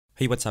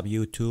Hey, what's up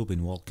YouTube,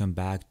 and welcome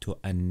back to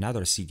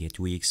another Cydia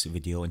tweaks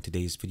video. In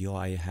today's video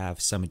I have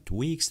some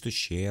tweaks to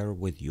share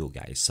with you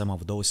guys. Some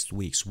of those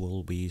tweaks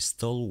will be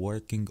still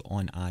working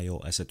on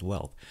iOS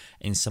 12,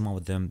 and some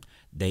of them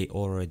they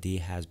already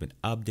has been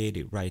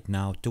updated right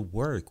now to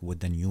work with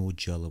the new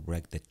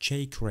jailbreak, the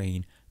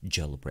Checkra1n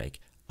Jailbreak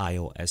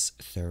iOS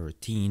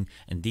 13,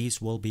 and these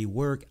will be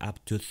work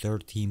up to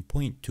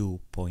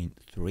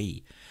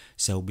 13.2.3.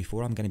 So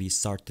before I'm gonna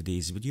start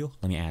today's video,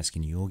 let me ask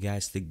you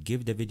guys to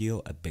give the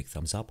video a big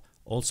thumbs up.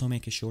 Also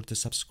make sure to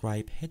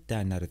subscribe, hit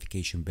that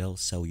notification bell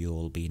so you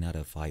will be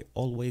notified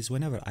always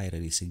whenever I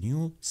release a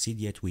new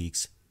Cydia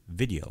tweaks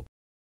video.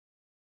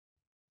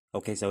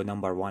 Okay, so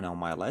number one on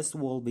my list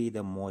will be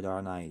the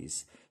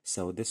Modernize.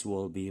 So this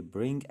will be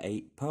bring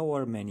a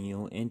power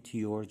menu into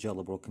your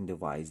jailbroken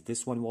device.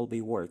 This one will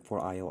be work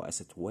for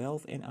iOS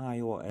 12 and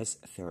iOS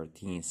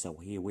 13. So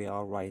here we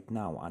are right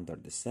now under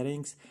the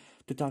settings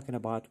to talking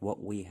about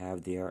what we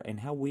have there and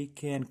how we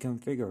can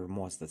configure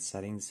most of the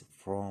settings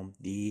from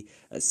the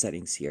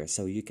settings here.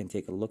 So you can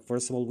take a look.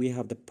 First of all, we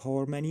have the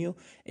power menu,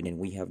 and then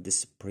we have the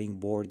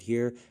springboard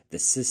here, the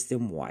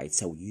system wide.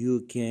 So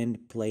you can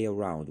play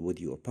around with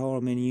your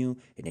power menu,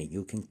 and then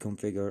you can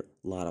configure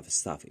a lot of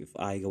stuff. If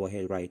I go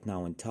ahead right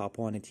now and tap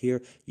on it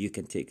here, you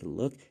can take a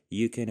look.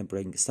 You can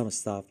bring some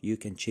stuff. You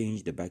can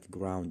change the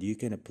background. You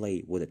can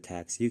play with the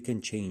text. You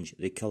can change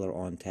the color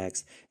on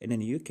text, and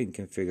then you can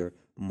configure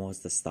most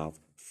of the stuff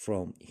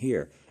from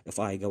here. If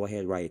I go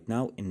ahead right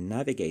now and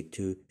navigate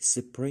to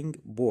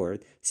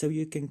springboard, so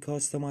you can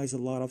customize a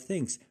lot of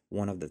things.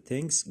 One of the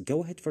things,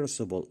 go ahead first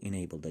of all,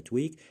 enable the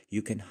tweak.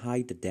 You can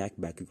hide the deck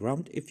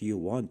background if you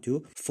want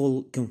to.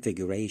 Full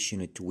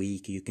configuration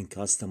tweak, you can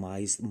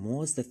customize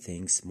most of the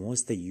things,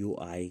 most of the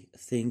UI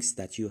things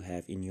that you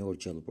have in your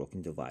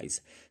jailbroken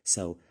device.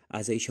 So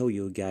as I show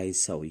you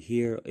guys, so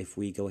here if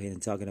we go ahead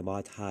and talking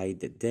about hide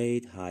the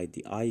date, hide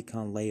the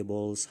icon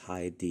labels,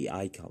 hide the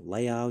icon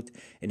layout,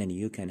 and then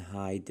you can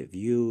hide the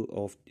view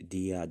of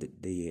the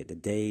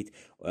date,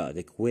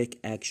 the quick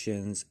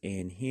actions,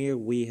 and here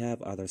we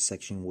have other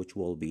section which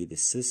will be the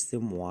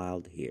system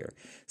wild here.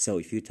 So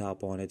if you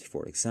tap on it,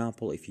 for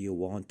example, if you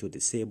want to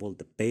disable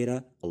the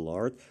beta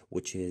alert,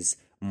 which is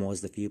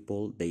most of the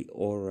people they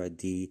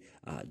already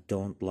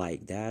don't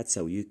like that,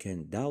 so you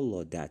can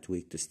download that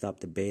tweak to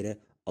stop the beta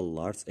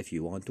alerts. If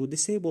you want to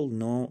disable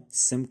no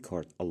SIM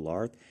card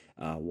alert,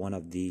 one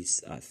of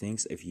these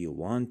things if you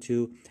want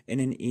to, and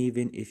then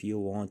even if you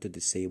want to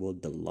disable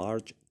the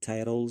large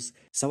titles.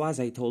 So as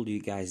I told you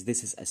guys,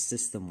 this is a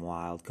system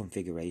wide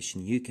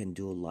configuration. You can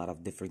do a lot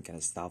of different kind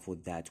of stuff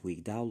with that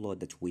tweak. Download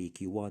the tweak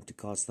you want to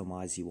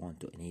customize, you want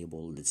to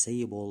enable,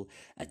 disable,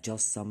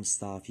 adjust some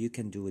stuff, you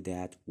can do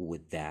that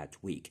with that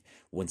tweak.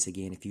 Once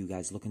again, if you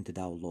guys looking to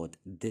download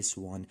this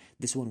one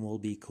will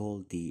be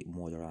called the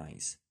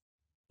Modernize.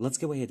 Let's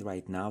go ahead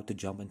right now to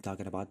jump and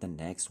talking about the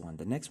next one.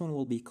 The next one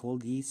will be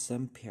called the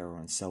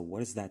Semperon. So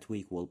what is that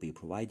tweak will be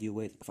provide you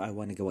with? If I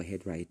want to go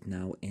ahead right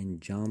now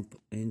and jump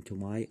into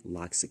my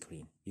lock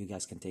screen, you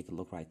guys can take a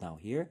look right now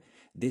here.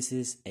 This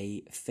is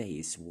a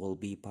face will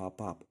be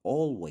pop up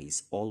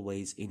always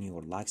in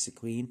your lock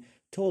screen.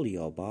 Told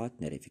you about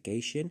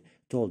notification,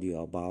 told you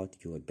about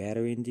your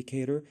battery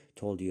indicator,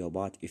 told you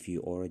about if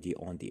you already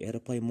on the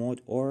airplane mode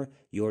or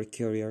your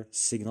carrier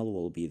signal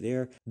will be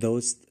there.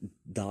 Those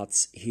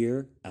dots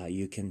here,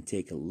 you can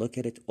take a look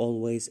at it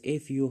always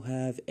if you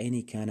have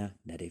any kind of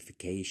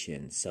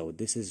notification. So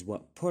this is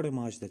what pretty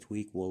much that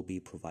tweak will be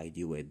provide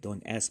you with.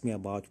 Don't ask me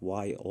about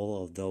why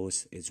all of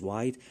those is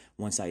white.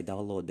 Once I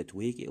download the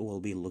tweak, it will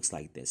be looks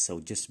like this. So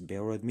just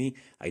bear with me.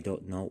 I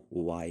don't know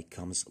why it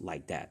comes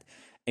like that.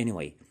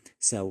 Anyway,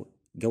 so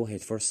go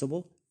ahead first of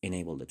all,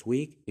 enable the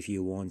tweak if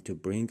you want to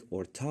bring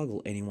or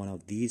toggle any one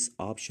of these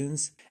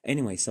options.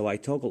 Anyway, so I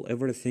toggle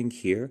everything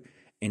here,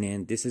 and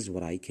then this is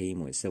what I came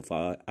with. So if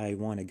I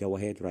want to go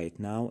ahead right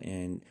now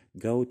and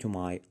go to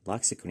my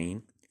lock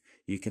screen,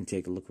 you can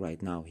take a look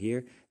right now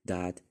here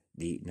that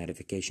the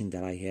notification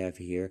that I have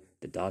here,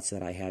 the dots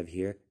that I have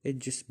here, it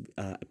just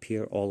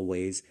appear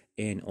always,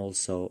 and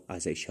also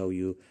as I show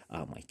you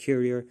my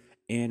carrier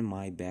and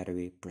my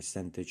battery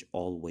percentage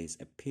always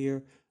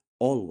appear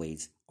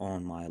always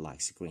on my lock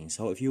screen.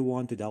 So if you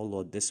want to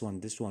download this one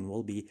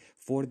will be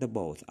for the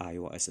both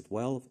iOS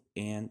 12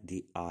 and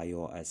the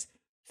iOS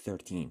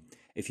 13.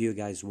 If you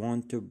guys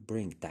want to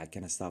bring that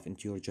kind of stuff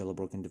into your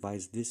jailbroken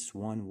device, this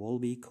one will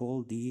be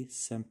called the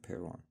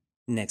Semperon.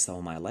 Next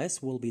on my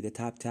list will be the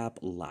Tap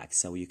Lock.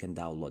 So you can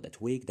download a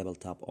tweak, double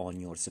tap on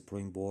your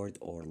springboard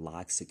or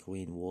lock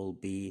screen will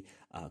be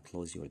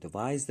close your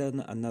device, then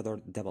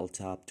another double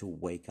tap to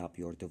wake up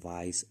your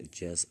device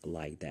just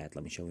like that.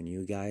 Let me show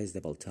you guys.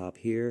 Double tap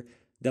here,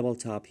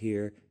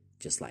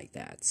 just like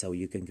that. So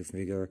you can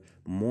configure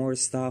more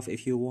stuff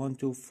if you want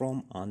to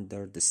from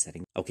under the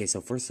setting. Okay,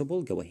 so first of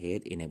all, go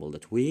ahead, enable the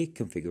tweak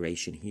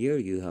configuration here.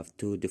 You have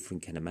two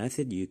different kind of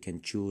method. You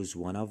can choose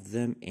one of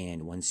them,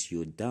 and once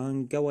you're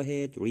done, go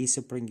ahead,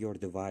 respring your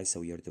device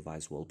so your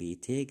device will be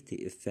take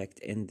the effect.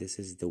 And this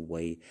is the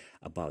way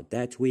about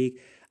that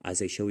tweak.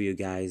 As I show you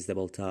guys,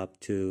 double tap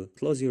to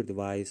close your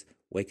device,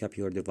 wake up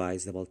your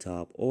device, double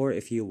tap, or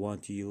if you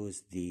want to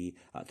use the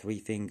three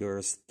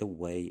fingers the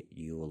way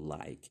you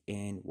like.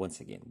 And once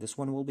again, this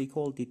one will be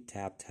called the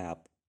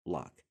Tap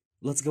Lock.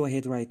 Let's go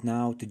ahead right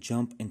now to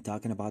jump and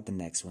talking about the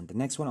next one. The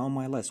next one on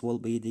my list will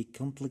be the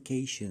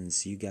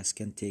Complications. You guys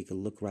can take a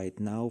look right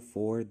now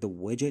for the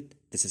widget.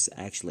 This is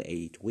actually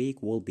a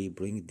tweak. Will be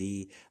bring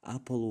the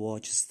Apple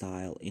Watch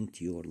style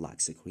into your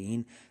lock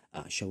screen,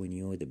 showing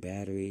you the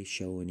battery,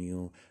 showing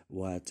you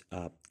what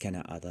kind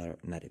of other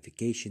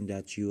notification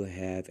that you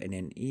have, and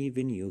then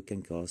even you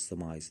can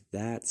customize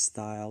that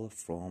style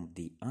from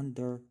the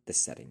under the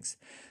settings.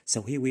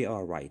 So here we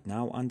are right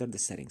now under the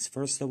settings.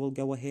 First I will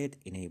go ahead,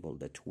 enable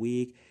the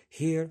tweak.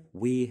 Here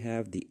we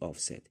have the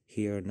offset.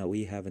 Here now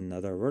we have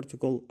another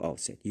vertical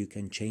offset. You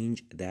can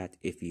change that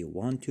if you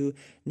want to.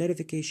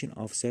 Notification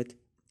offset,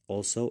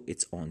 also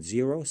it's on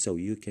 0, so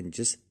you can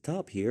just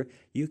tap here.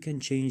 You can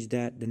change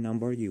that the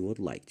number you would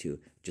like to,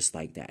 just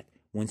like that.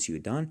 Once you're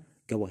done,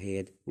 go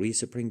ahead,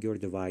 respring your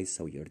device,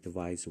 so your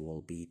device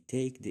will be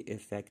take the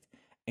effect.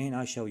 And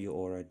I show you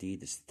already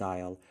the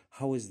style.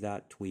 How is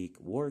that tweak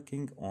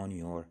working on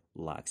your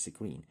lock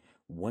screen?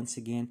 Once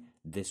again,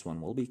 this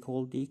one will be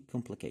called the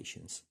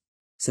Complications.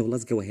 So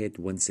let's go ahead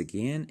once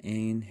again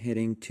and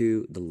heading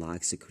to the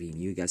lock screen.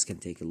 You guys can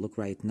take a look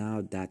right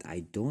now that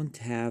I don't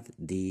have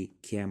the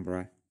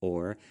camera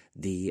or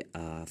the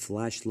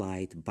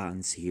flashlight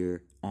buttons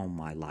here on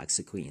my lock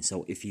screen.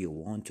 So if you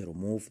want to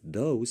remove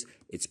those,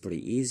 it's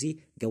pretty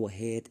easy. Go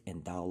ahead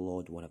and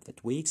download one of the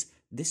tweaks.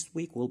 This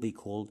tweak will be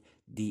called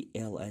the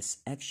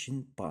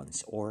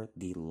LSActionButtons or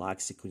the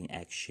lock screen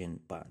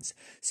action buttons.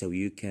 So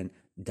you can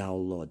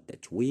download the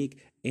tweak,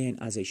 and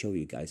as I show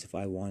you guys, if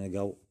I want to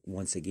go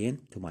once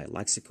again to my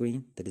lock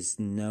screen, there is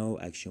no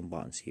action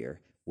buttons here,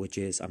 which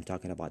is I'm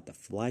talking about the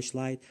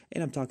flashlight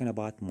and I'm talking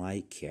about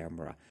my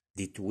camera.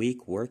 The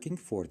tweak working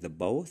for the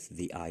both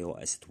the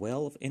iOS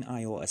 12 and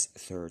iOS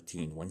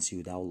 13. Once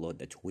you download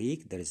the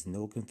tweak, there is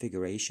no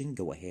configuration.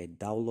 Go ahead,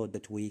 download the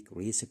tweak,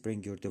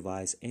 respring your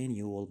device, and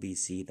you will be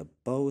see the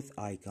both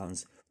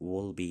icons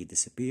will be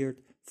disappeared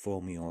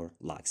from your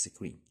lock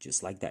screen,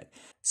 just like that.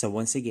 So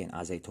once again,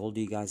 as I told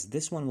you guys,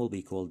 this one will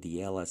be called the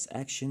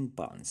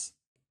LSActionButtons.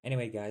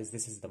 Anyway guys,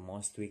 this is the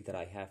most tweak that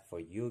I have for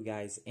you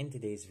guys in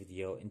today's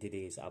video, in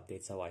today's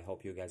update. So I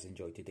hope you guys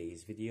enjoy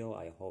today's video.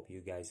 I hope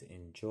you guys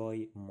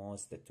enjoy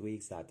most the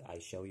tweaks that I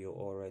show you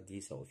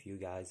already. So if you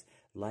guys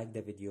like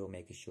the video,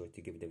 make sure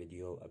to give the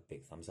video a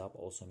big thumbs up.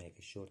 Also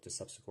make sure to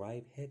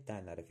subscribe, hit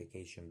that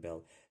notification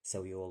bell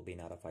so you will be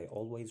notified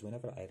always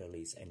whenever I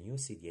release a new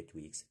Cydia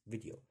tweaks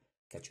video.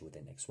 Catch you with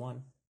the next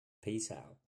one. Peace out.